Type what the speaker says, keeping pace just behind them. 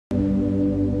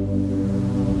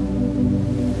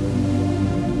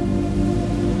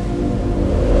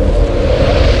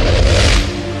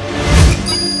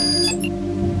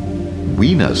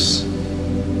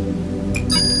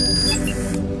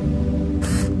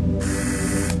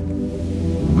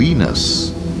Venus.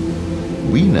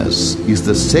 Venus is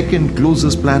the second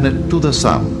closest planet to the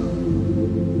Sun.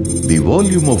 The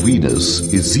volume of Venus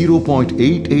is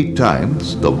 0.88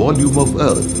 times the volume of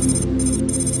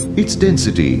Earth. Its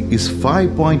density is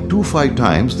 5.25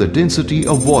 times the density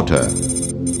of water.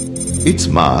 Its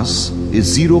mass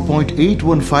is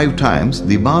 0.815 times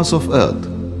the mass of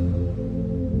Earth.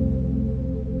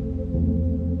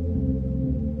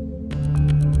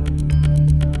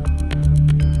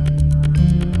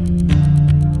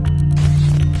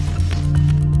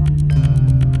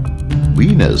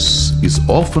 Venus is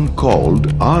often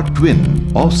called our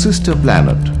twin or sister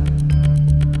planet.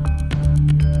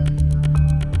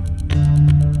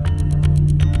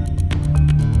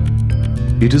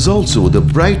 It is also the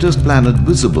brightest planet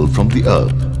visible from the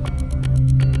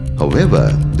Earth. However,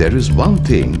 there is one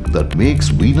thing that makes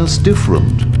Venus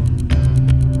different.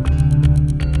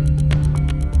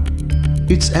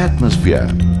 Its atmosphere.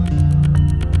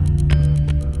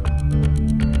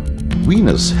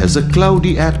 Venus has a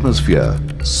cloudy atmosphere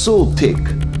so thick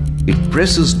it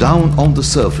presses down on the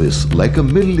surface like a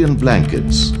million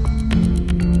blankets.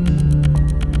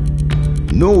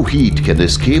 No heat can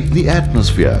escape the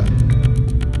atmosphere.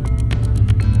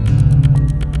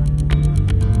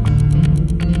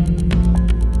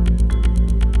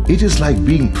 It is like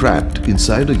being trapped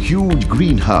inside a huge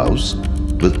greenhouse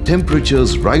with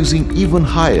temperatures rising even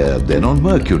higher than on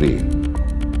Mercury.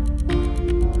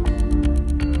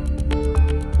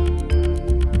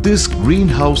 This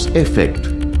greenhouse effect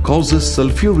causes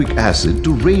sulfuric acid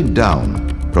to rain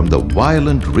down from the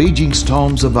violent raging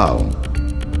storms above.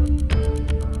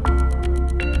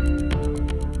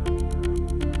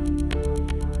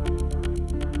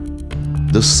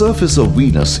 The surface of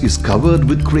Venus is covered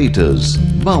with craters,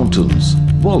 mountains,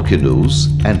 volcanoes,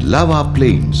 and lava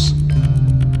plains.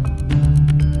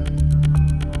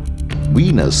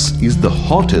 Venus is the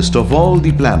hottest of all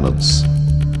the planets.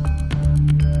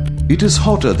 It is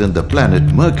hotter than the planet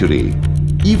Mercury,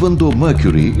 even though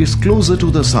Mercury is closer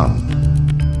to the Sun.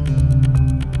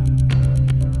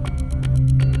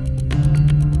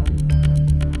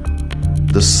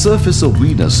 The surface of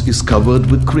Venus is covered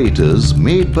with craters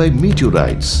made by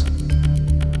meteorites.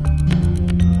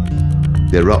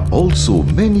 There are also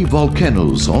many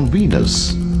volcanoes on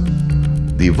Venus.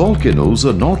 The volcanoes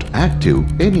are not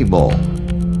active anymore.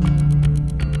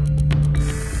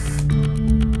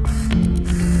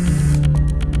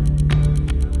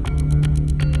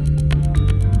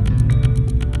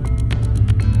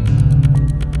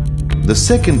 The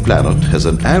second planet has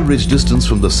an average distance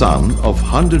from the Sun of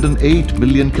 108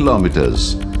 million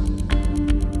kilometers.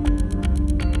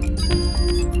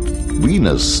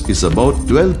 Venus is about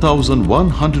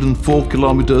 12,104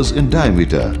 kilometers in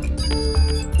diameter.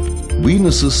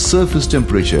 Venus's surface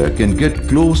temperature can get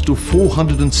close to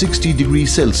 460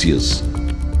 degrees Celsius.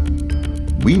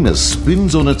 Venus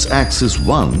spins on its axis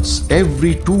once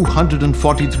every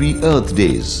 243 Earth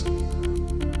days.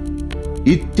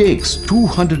 It takes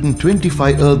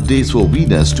 225 Earth days for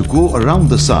Venus to go around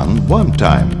the Sun one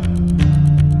time.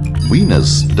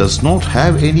 Venus does not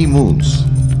have any moons.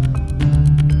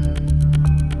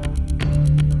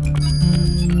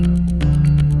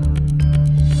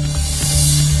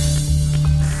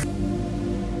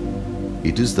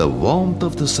 It is the warmth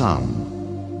of the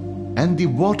Sun and the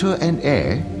water and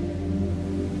air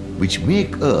which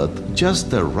make Earth just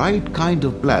the right kind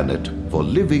of planet for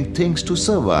living things to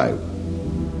survive.